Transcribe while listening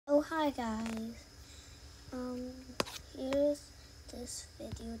guys, here's this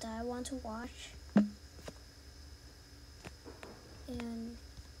video that I want to watch, and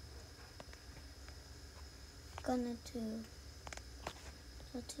gonna do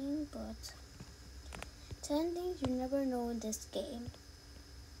nothing but 10 things you never know in this game.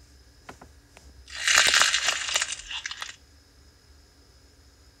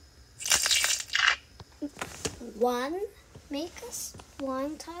 One, make a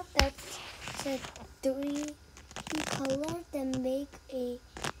slime type that's a 3D color, then make a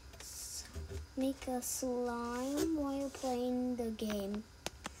slime while you're playing the game.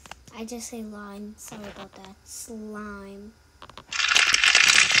 I just say lime, sorry about that. Slime.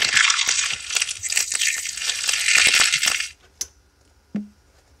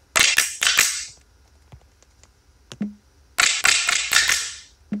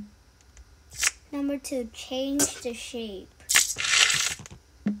 Number 2, change the shape.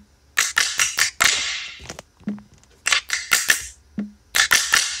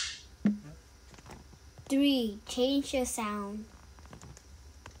 3, change the sound.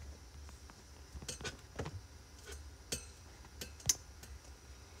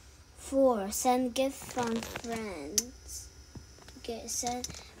 4, send gift from friends. Get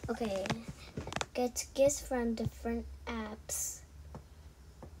gifts from different apps.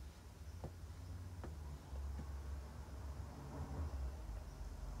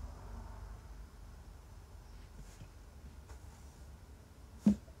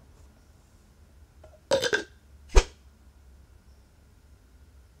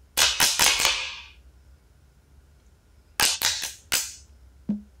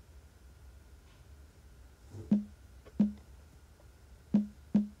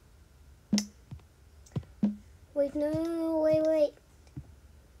 Wait.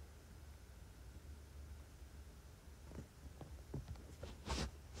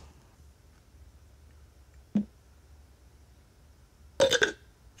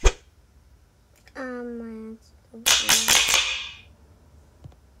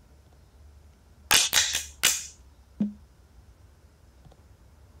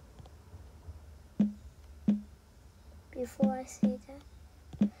 Before I say that,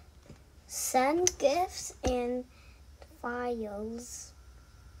 send gifts and files.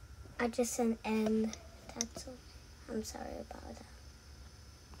 I just said end. That's all. I'm sorry about that.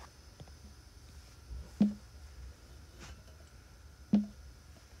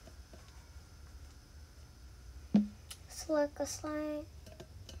 Select a slime.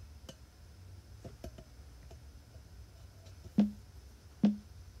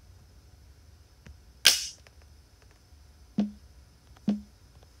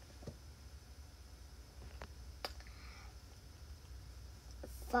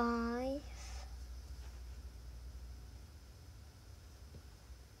 Five.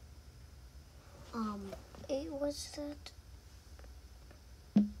 Eight was that?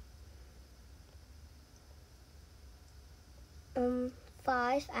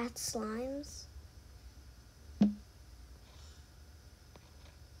 Five, add slimes.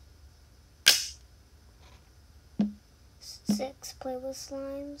 6, play with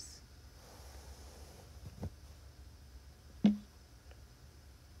slimes.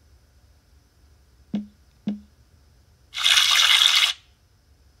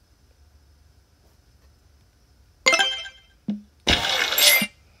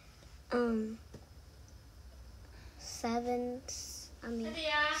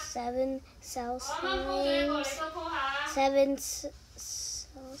 7 cell slimes. 7 cell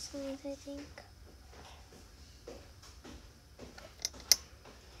slimes, I think.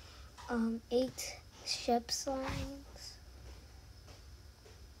 8 ship slimes.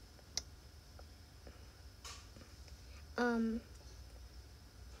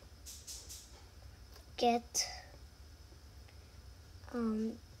 Get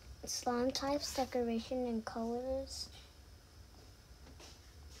slime types, decoration, and colors.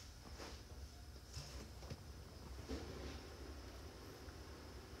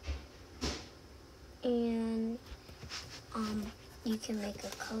 And you can make a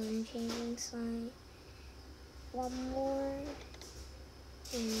color changing slime. One more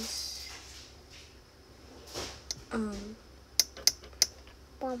is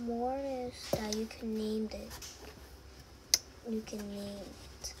that you can name it. You can name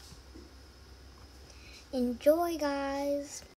it. Enjoy, guys.